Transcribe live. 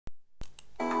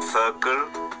circle.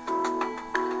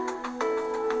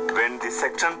 When the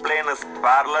section plane is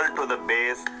parallel to the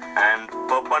base and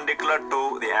perpendicular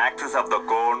to the axis of the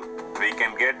cone, we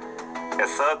can get a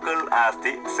circle as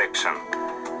the section.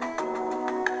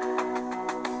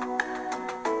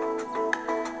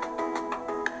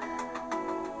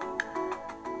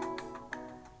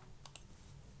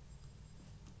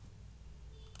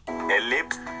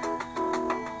 Ellipse.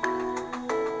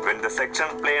 When the section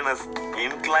plane is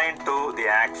inclined to the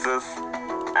axis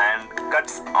and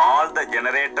cuts all the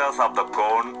generators of the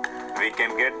cone, we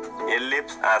can get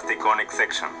ellipse as the conic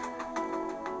section.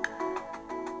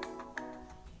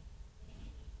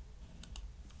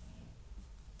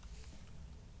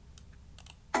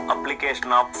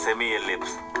 Application of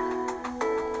semi-ellipse.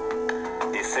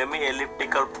 The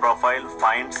semi-elliptical profile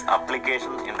finds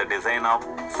application in the design of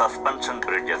suspension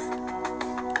bridges.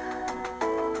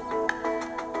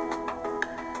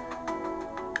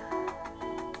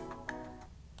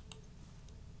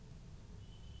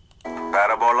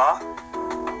 Parabola.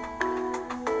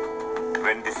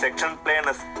 When the section plane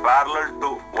is parallel to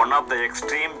one of the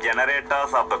extreme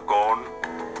generators of the cone,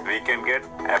 we can get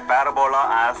a parabola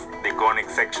as the conic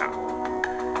section.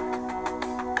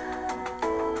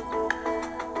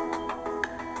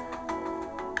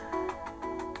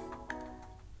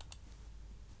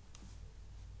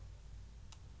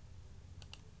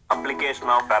 Application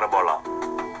of parabola.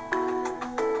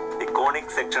 The conic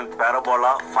section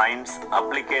parabola finds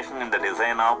application in the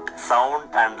design of sound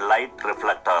and light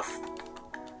reflectors.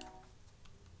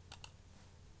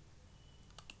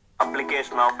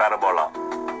 Application of parabola.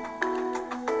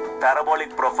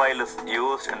 Parabolic profile is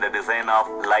used in the design of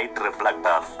light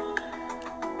reflectors.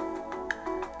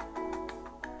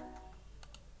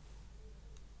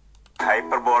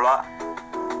 Hyperbola.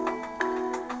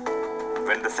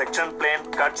 When the section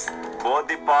plane cuts both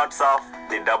the parts of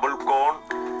the double cone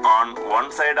on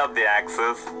one side of the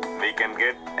axis, we can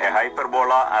get a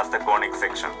hyperbola as the conic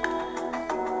section.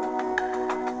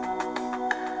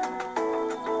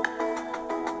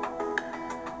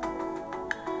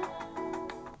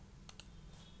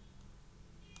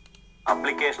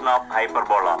 Application of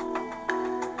hyperbola.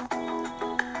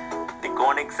 The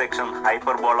conic section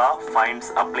hyperbola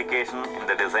finds application in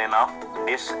the design of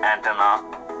dish antenna.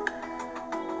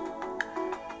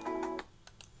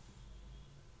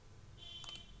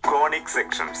 Conic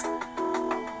sections.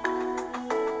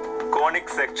 Conic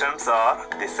sections are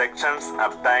the sections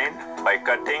obtained by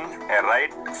cutting a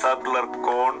right circular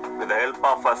cone with the help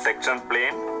of a section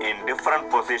plane in different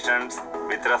positions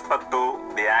with respect to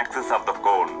the axis of the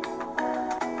cone.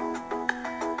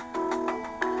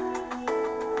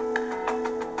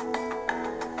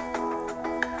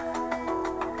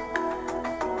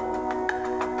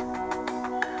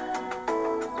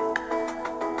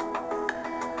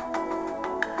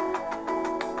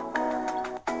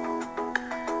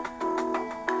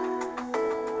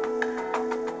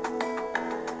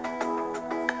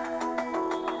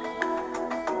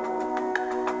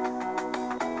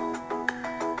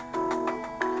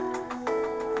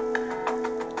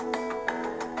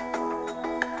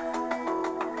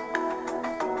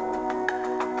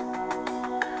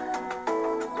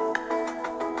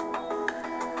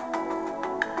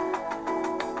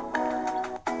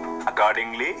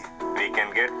 Accordingly, we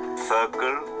can get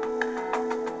circle,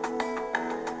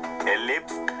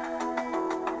 ellipse,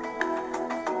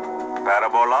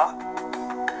 parabola,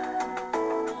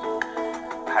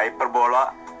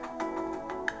 hyperbola,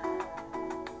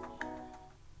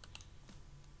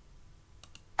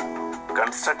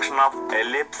 construction of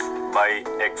ellipse by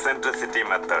eccentricity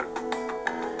method.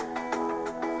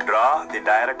 Draw the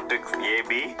directrix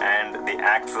AB and the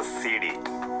axis CD.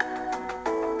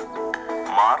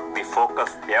 Mark the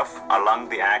focus F along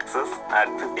the axis at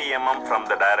 50 mm from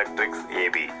the directrix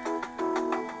AB.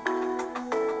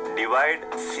 Divide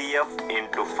CF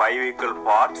into 5 equal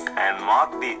parts and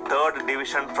mark the third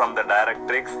division from the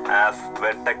directrix as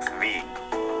vertex V.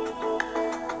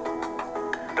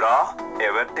 Draw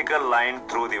a vertical line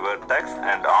through the vertex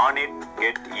and on it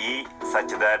get E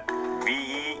such that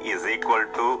VE is equal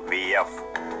to VF.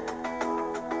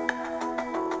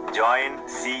 Join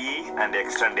CE and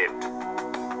extend it.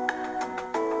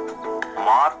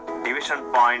 Mark division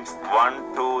points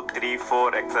 1, 2, 3,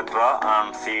 4, etc.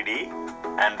 on CD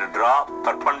and draw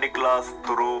perpendiculars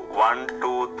through 1,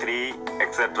 2, 3,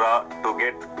 etc. to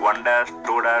get 1 dash,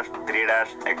 2 dash, 3 dash,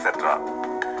 etc.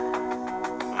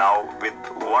 Now with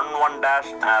 1 dash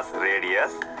as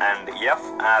radius and F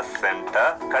as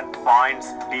center, cut points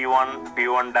P1,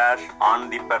 P1 dash on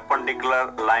the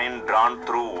perpendicular line drawn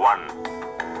through 1.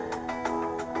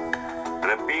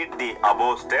 Repeat the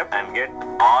above step and get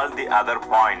all the other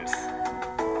points.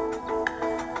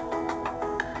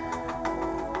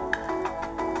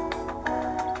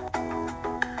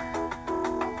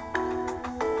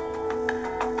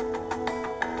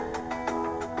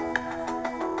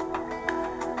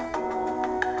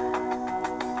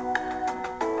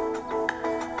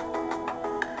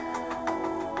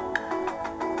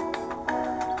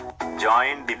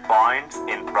 Join the points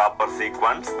in proper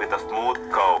sequence with a smooth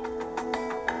curve.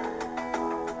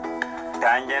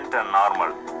 Tangent and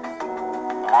normal.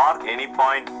 Mark any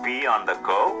point P on the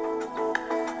curve.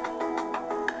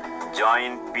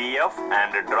 Join PF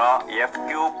and draw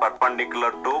FQ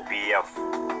perpendicular to PF.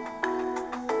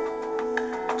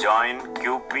 Join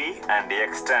QP and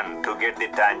extend to get the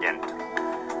tangent.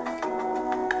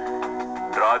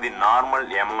 Draw the normal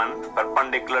MN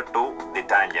perpendicular to the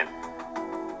tangent.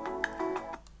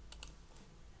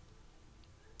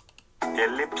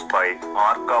 Ellipse by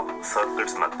arc of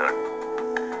circles method.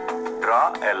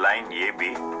 Draw a line AB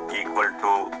equal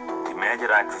to the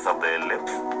major axis of the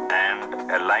ellipse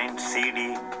and a line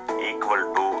CD equal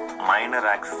to minor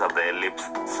axis of the ellipse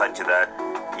such that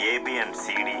AB and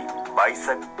CD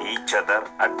bisect each other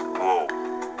at O.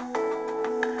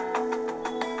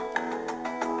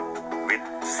 With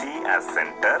C as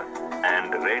center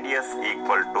and radius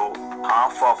equal to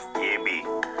half of AB,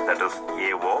 that is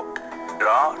AO,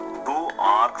 draw two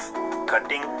arcs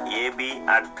cutting AB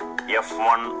at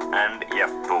F1 and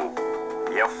F2.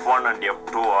 F1 and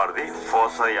F2 are the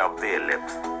foci of the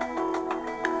ellipse.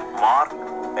 Mark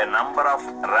a number of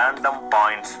random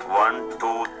points 1,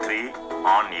 2, 3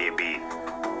 on AB.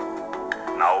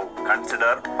 Now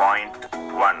consider point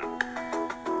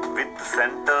 1. With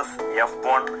centers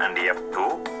F1 and F2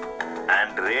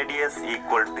 and radius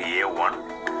equal to A1,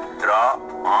 draw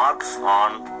arcs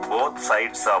on both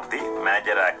sides of the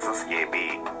major axis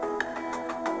AB.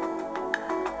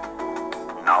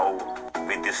 Now,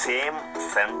 with the same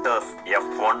centers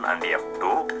F1 and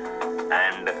F2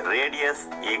 and radius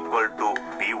equal to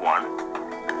B1,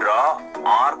 draw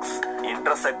arcs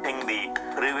intersecting the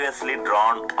previously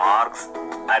drawn arcs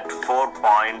at 4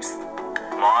 points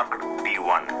marked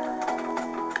P1.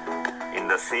 In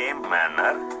the same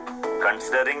manner,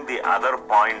 considering the other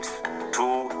points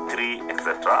 2, 3,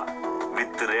 etc.,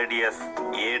 with radius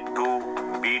A2,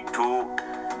 B2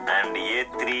 and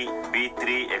A3,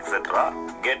 B3, etc.,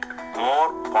 get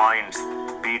more points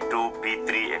P2,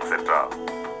 P3, etc.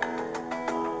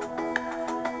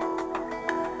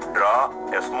 Draw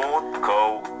a smooth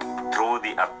curve through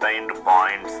the obtained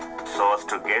points so as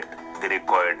to get the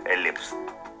required ellipse.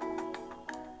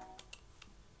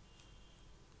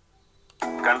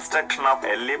 Construction of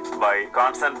ellipse by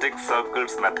concentric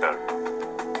circles method.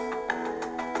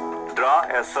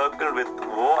 Draw a circle with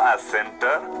O as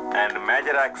center and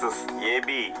major axis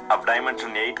AB of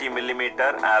dimension 80 mm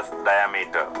as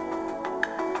diameter.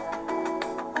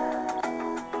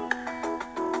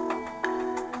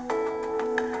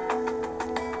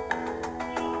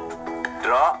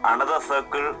 Draw another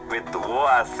circle with O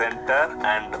as center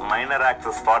and minor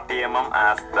axis 40 mm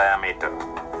as diameter.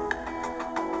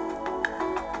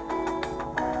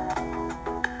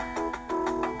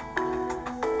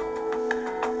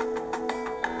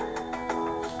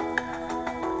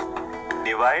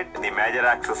 Divide the major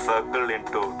axis circle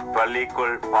into 12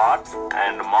 equal parts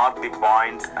and mark the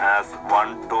points as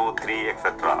 1, 2, 3,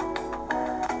 etc.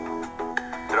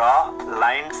 Draw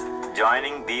lines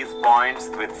joining these points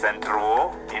with center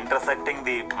O, intersecting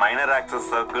the minor axis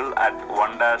circle at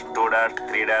 1 dash, 2 dash,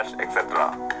 3 dash,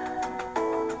 etc.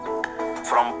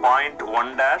 From point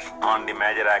 1 dash on the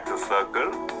major axis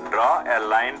circle, draw a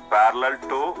line parallel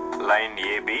to line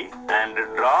AB and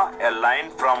draw a line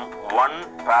from 1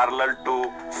 parallel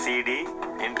to CD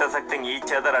intersecting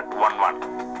each other at 1, 1.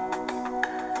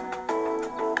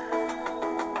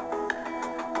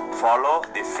 Follow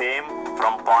the same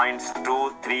from points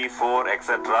 2, 3, 4,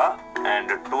 etc. and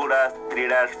 2 dash, 3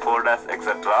 dash, 4 dash,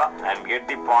 etc. and get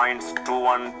the points 2,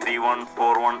 1, 3, 1,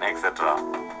 4, 1, etc.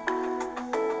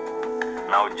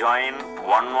 Now join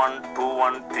 1, 1, 2,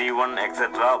 1, 3, 1,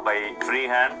 etc. by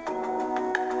freehand.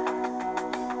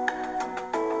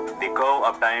 The curve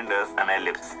obtained is an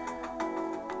ellipse.